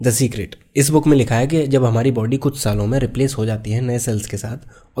The secret. इस book में लिखा है कि जब हमारी बॉडी कुछ सालों में रिप्लेस हो जाती है नए सेल्स के साथ,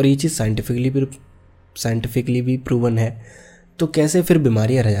 और ये चीज़ साइंटिफिकली भी प्रूवन है, तो कैसे फिर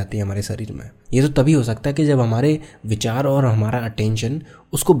बीमारियां रह जाती हैं हमारे शरीर में। ये तो तभी हो सकता है कि जब हमारे विचार और हमारा अटेंशन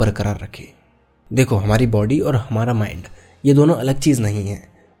उसको बरकरार रखे। देखो, हमारी बॉडी और हमारा माइंड ये दोनों अलग चीज़ नहीं है,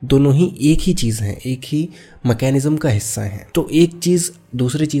 दोनों ही एक ही चीज़ हैं, एक ही मैकेनिज्म का हिस्सा हैं। तो एक चीज़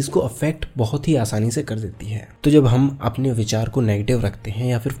दूसरी चीज़ को अफेक्ट बहुत ही आसानी से कर देती है। तो जब हम अपने विचार को नेगेटिव रखते हैं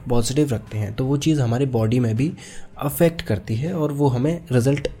या फिर पॉजिटिव रखते हैं तो वो चीज़ हमारे बॉडी में भी अफेक्ट करती है और वो हमें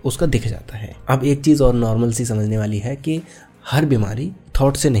रिजल्ट उसका दिख जाता है। अब एक चीज़ और नॉर्मल सी समझने वाली है कि हर बीमारी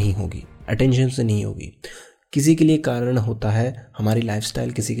थॉट से नहीं होगी, अटेंशन से नहीं होगी। किसी के लिए कारण होता है हमारी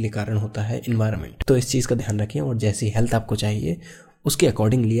लाइफस्टाइल, किसी के लिए कारण होता है एनवायरनमेंट। तो इस चीज़ का ध्यान रखें और जैसी हेल्थ आपको चाहिए उसके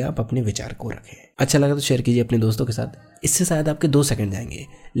अकॉर्डिंगली आप अपने विचार को रखें। अच्छा लगा तो शेयर कीजिए अपने दोस्तों के साथ। इससे शायद आपके 2 सेकंड जाएंगे,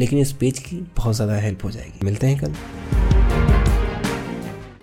 लेकिन इस पेज की बहुत ज़्यादा हेल्प हो जाएगी। मिलते हैं कल।